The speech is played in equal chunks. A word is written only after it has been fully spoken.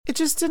It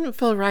just didn't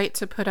feel right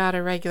to put out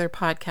a regular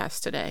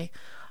podcast today.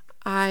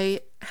 I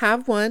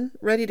have one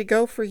ready to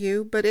go for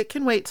you, but it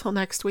can wait till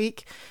next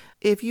week.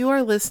 If you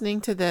are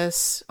listening to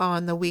this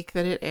on the week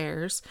that it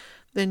airs,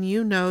 then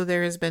you know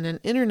there has been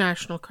an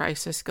international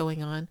crisis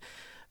going on.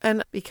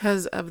 And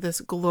because of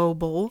this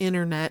global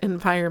internet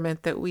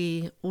environment that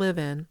we live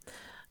in,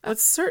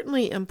 it's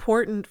certainly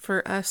important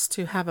for us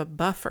to have a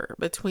buffer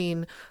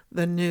between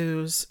the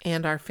news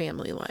and our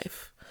family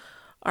life.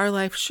 Our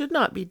life should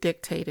not be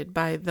dictated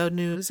by the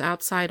news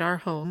outside our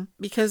home,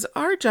 because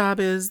our job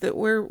is that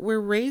we're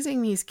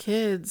raising these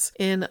kids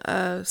in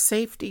a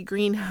safety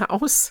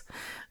greenhouse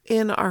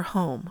in our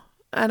home.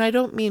 And I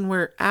don't mean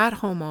we're at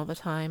home all the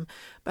time,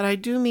 but I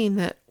do mean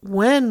that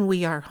when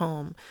we are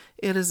home,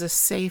 it is a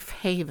safe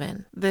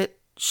haven that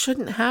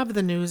shouldn't have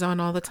the news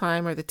on all the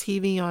time, or the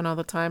TV on all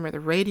the time, or the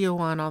radio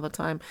on all the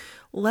time.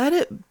 Let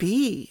it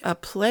be a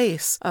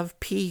place of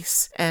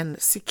peace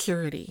and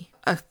security,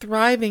 a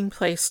thriving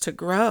place to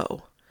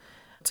grow,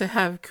 to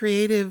have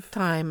creative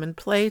time and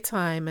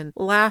playtime and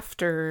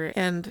laughter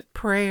and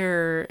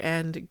prayer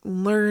and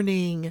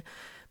learning.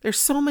 There's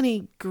so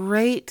many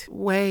great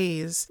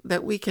ways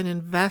that we can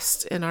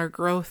invest in our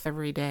growth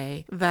every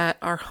day, that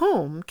our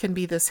home can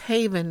be this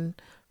haven.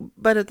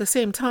 But at the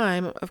same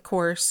time, of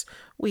course,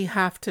 we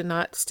have to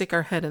not stick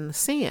our head in the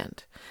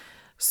sand.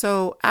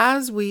 So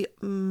as we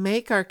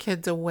make our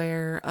kids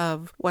aware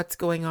of what's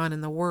going on in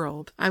the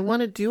world, I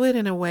want to do it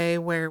in a way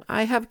where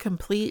I have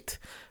complete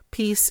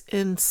peace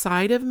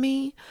inside of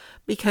me,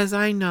 because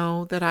I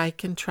know that I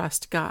can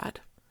trust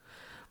God.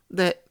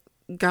 That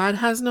God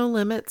has no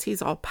limits.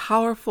 He's all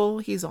powerful.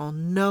 He's all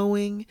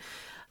knowing.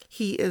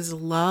 He is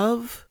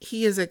love.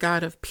 He is a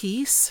God of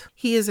peace.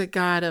 He is a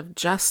God of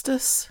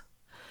justice.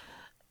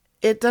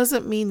 It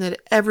doesn't mean that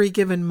every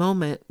given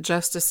moment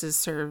justice is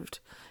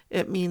served.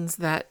 It means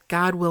that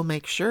God will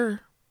make sure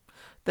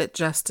that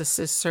justice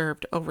is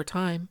served over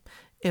time.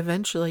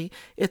 Eventually,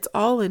 it's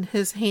all in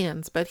his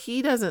hands, but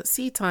he doesn't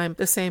see time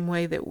the same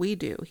way that we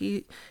do.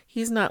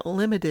 He's not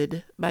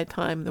limited by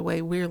time the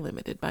way we're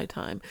limited by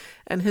time.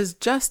 And his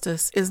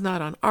justice is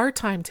not on our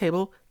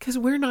timetable because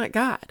we're not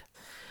God.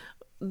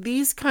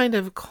 These kind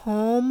of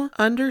calm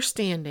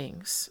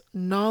understandings,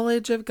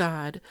 knowledge of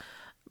God,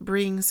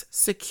 brings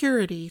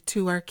security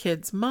to our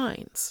kids'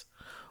 minds,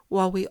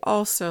 while we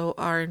also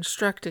are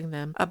instructing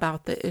them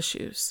about the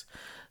issues.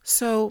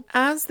 So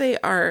as they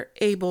are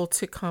able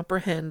to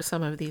comprehend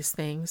some of these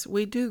things,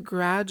 we do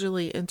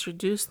gradually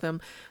introduce them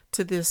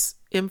to this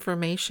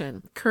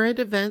information. Current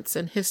events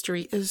and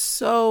history is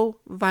so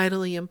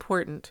vitally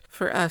important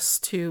for us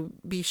to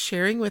be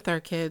sharing with our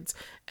kids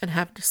and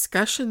have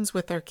discussions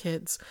with our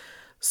kids,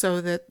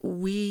 so that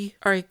we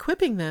are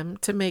equipping them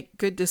to make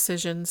good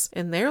decisions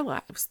in their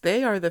lives.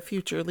 They are the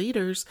future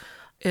leaders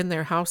in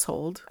their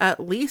household, at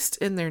least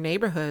in their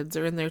neighborhoods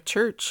or in their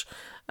church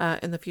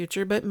in the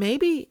future, but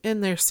maybe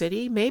in their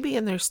city, maybe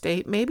in their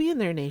state, maybe in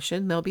their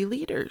nation, they'll be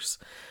leaders.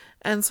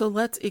 And so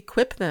let's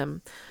equip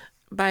them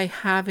by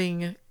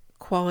having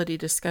quality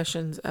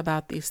discussions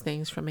about these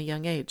things from a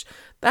young age.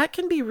 That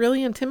can be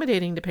really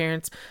intimidating to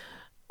parents.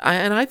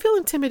 And I feel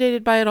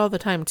intimidated by it all the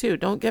time too.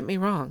 Don't get me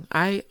wrong.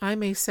 I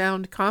may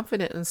sound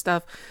confident and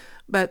stuff,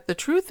 but the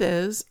truth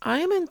is I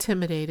am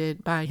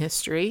intimidated by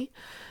history.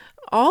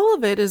 All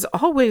of it is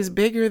always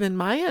bigger than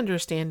my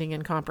understanding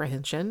and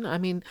comprehension. I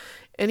mean,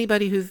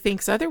 anybody who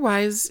thinks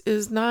otherwise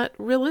is not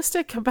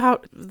realistic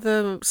about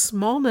the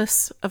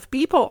smallness of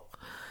people.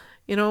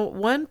 You know,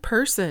 one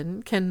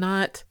person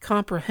cannot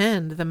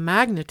comprehend the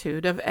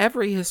magnitude of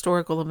every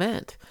historical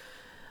event.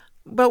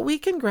 But we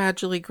can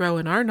gradually grow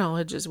in our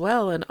knowledge as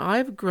well. And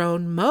I've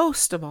grown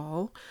most of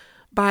all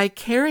by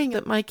caring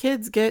that my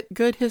kids get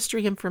good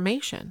history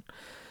information.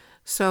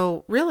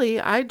 So really,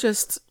 I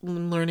just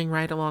am learning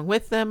right along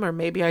with them, or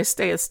maybe I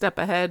stay a step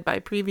ahead by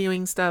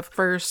previewing stuff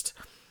first.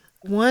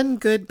 One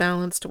good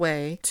balanced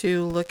way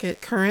to look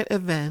at current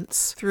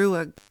events through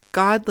a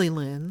godly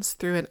lens,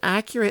 through an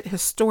accurate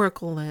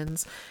historical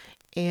lens,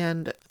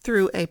 and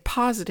through a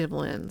positive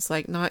lens,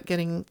 like not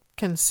getting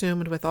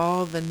consumed with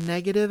all the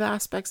negative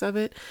aspects of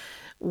it.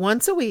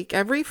 Once a week,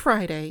 every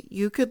Friday,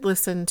 you could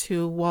listen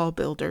to Wall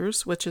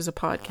Builders, which is a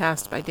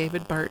podcast by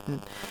David Barton.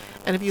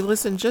 And if you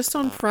listen just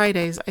on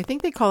Fridays, I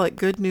think they call it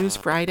Good News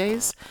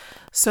Fridays.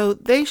 So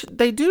they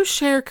do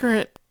share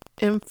current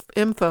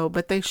info,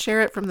 but they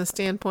share it from the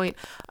standpoint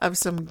of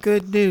some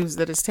good news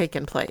that has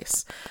taken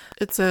place.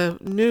 It's a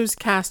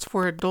newscast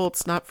for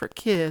adults, not for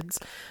kids.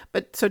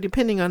 But so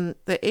depending on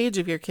the age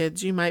of your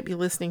kids, you might be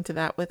listening to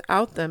that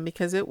without them,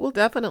 because it will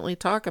definitely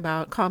talk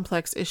about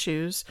complex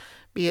issues,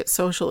 be it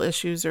social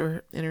issues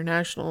or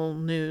international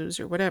news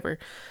or whatever.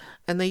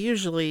 And they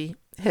usually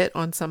hit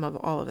on some of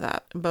all of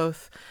that,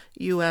 both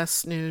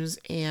U.S. news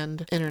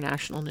and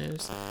international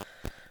news.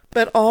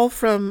 But all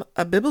from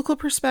a biblical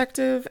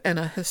perspective and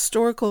a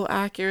historical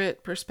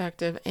accurate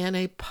perspective and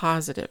a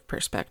positive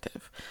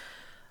perspective.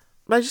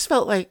 But I just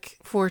felt like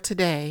for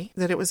today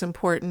that it was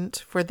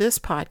important for this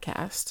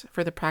podcast,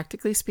 for the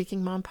Practically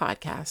Speaking Mom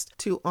podcast,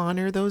 to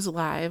honor those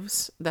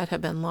lives that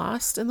have been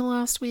lost in the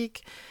last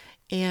week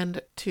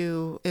and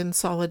to, in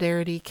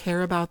solidarity,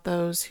 care about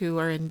those who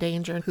are in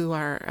danger, who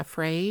are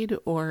afraid,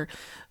 or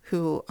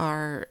who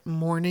are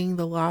mourning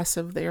the loss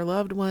of their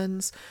loved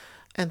ones.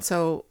 And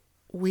so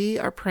we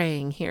are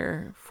praying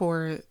here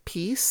for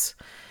peace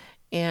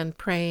and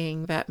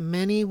praying that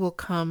many will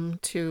come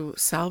to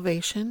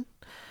salvation.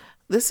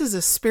 This is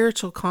a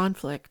spiritual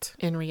conflict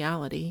in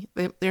reality.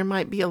 There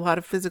might be a lot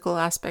of physical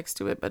aspects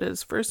to it, but it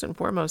is first and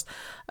foremost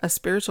a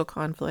spiritual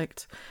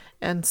conflict.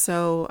 And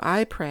so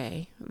I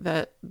pray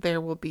that there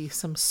will be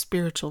some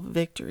spiritual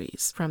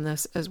victories from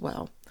this as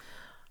well.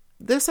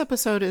 This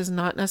episode is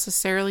not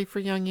necessarily for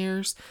young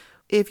ears.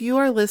 If you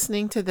are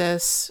listening to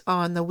this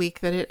on the week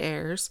that it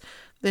airs,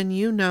 then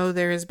you know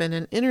there has been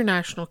an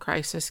international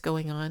crisis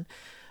going on.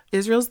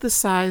 Israel's the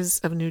size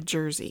of New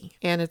Jersey,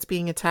 and it's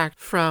being attacked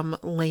from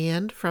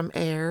land, from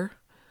air.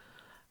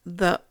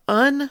 The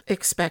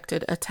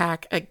unexpected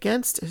attack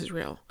against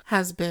Israel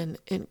has been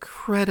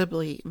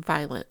incredibly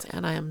violent,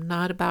 and I am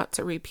not about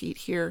to repeat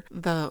here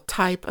the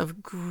type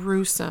of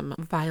gruesome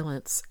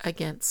violence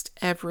against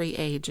every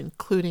age,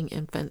 including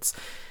infants,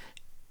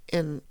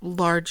 in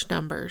large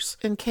numbers.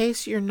 In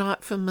case you're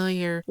not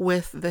familiar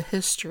with the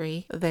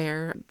history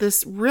there,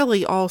 this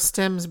really all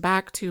stems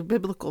back to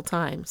biblical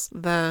times.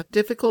 The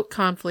difficult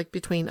conflict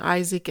between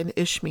Isaac and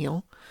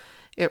Ishmael,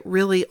 it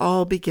really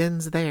all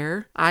begins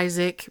there.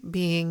 Isaac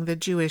being the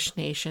Jewish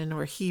nation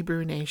or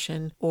Hebrew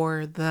nation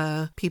or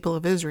the people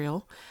of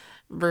Israel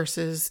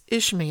versus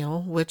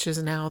Ishmael, which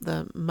is now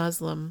the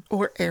Muslim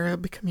or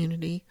Arab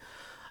community.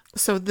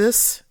 So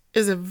this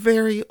is a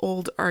very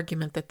old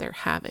argument that they're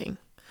having.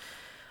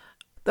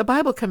 The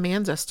Bible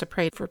commands us to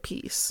pray for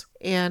peace,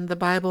 and the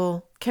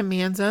Bible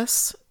commands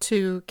us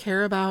to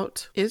care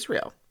about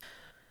Israel.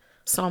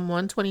 Psalm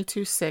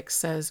 122:6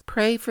 says,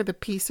 "Pray for the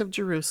peace of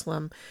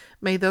Jerusalem.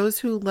 May those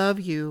who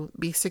love you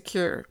be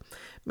secure.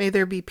 May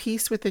there be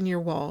peace within your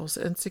walls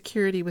and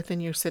security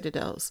within your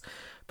citadels.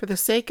 For the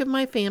sake of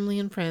my family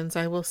and friends,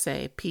 I will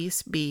say,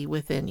 peace be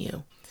within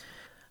you."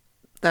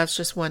 That's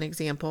just one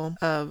example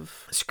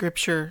of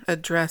Scripture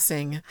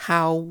addressing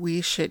how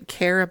we should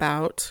care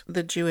about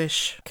the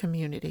Jewish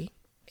community.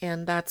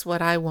 And that's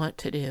what I want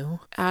to do,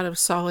 out of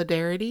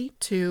solidarity,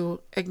 to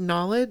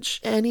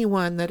acknowledge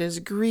anyone that is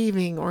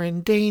grieving or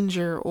in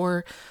danger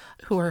or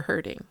who are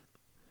hurting.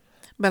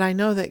 But I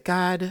know that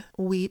God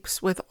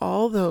weeps with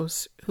all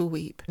those who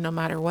weep, no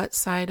matter what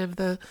side of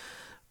the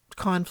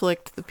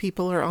conflict the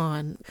people are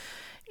on.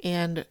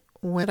 And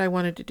what I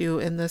wanted to do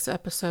in this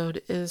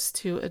episode is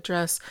to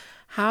address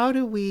how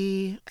do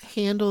we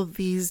handle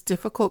these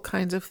difficult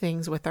kinds of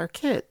things with our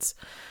kids.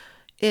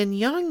 In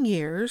young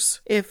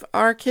years, if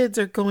our kids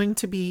are going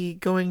to be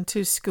going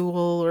to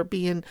school or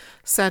be in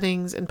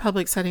settings, in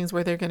public settings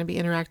where they're going to be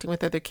interacting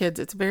with other kids,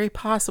 it's very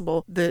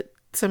possible that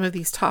some of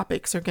these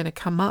topics are going to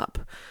come up,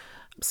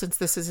 since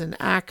this is an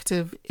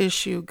active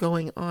issue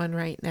going on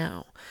right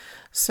now.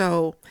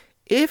 So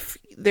if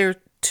they're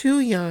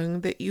too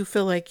young that you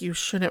feel like you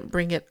shouldn't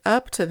bring it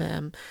up to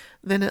them,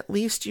 then at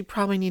least you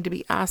probably need to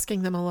be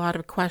asking them a lot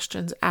of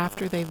questions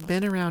after they've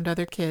been around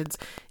other kids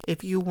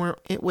if you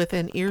weren't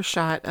within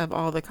earshot of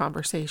all the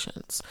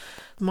conversations.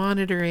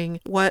 Monitoring,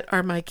 what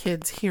are my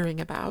kids hearing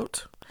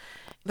about?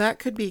 That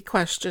could be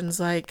questions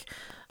like,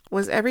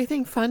 was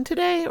everything fun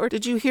today? Or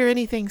did you hear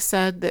anything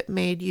said that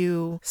made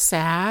you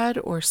sad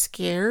or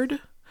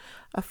scared,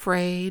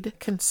 afraid,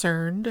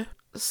 concerned?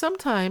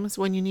 Sometimes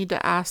when you need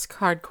to ask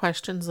hard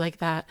questions like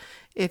that,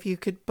 if you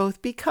could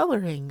both be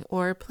coloring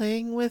or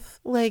playing with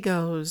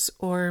Legos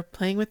or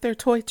playing with their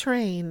toy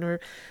train or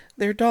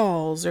their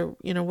dolls or,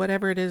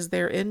 whatever it is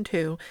they're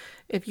into,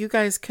 if you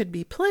guys could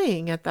be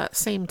playing at that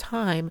same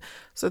time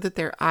so that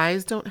their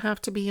eyes don't have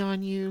to be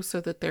on you,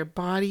 so that their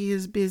body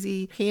is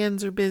busy,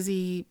 hands are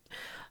busy,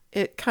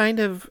 it kind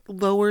of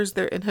lowers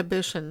their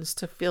inhibitions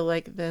to feel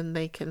like then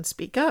they can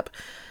speak up.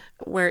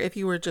 Where if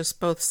you were just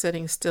both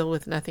sitting still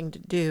with nothing to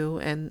do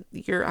and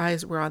your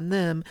eyes were on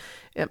them,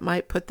 it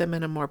might put them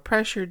in a more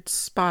pressured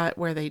spot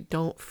where they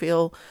don't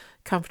feel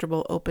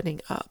comfortable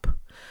opening up.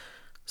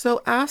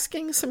 So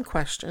asking some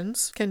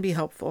questions can be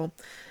helpful.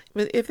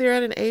 If they're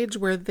at an age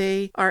where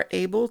they are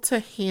able to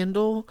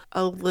handle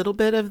a little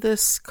bit of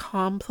this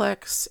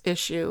complex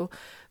issue,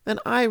 then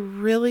I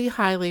really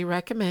highly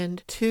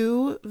recommend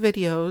 2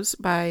 videos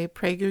by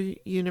Prager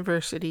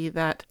University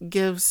that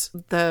gives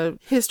the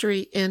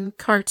history in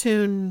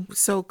cartoon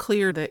so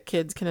clear that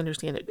kids can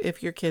understand it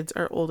if your kids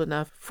are old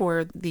enough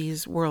for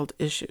these world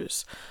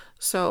issues.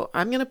 So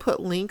I'm going to put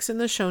links in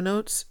the show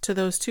notes to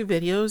those 2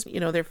 videos.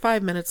 They're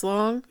 5 minutes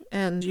long,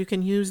 and you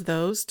can use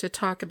those to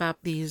talk about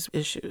these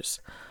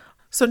issues.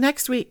 So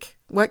next week,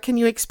 what can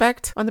you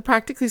expect on the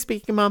Practically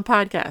Speaking Mom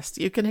podcast?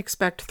 You can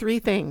expect 3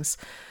 things.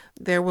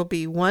 There will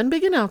be 1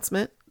 big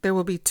announcement, there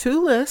will be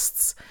 2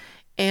 lists,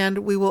 and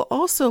we will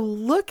also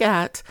look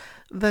at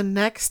the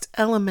next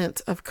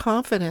element of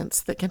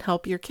confidence that can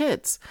help your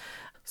kids.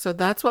 So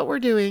that's what we're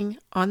doing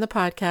on the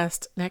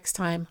podcast next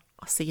time.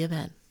 I'll see you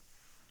then.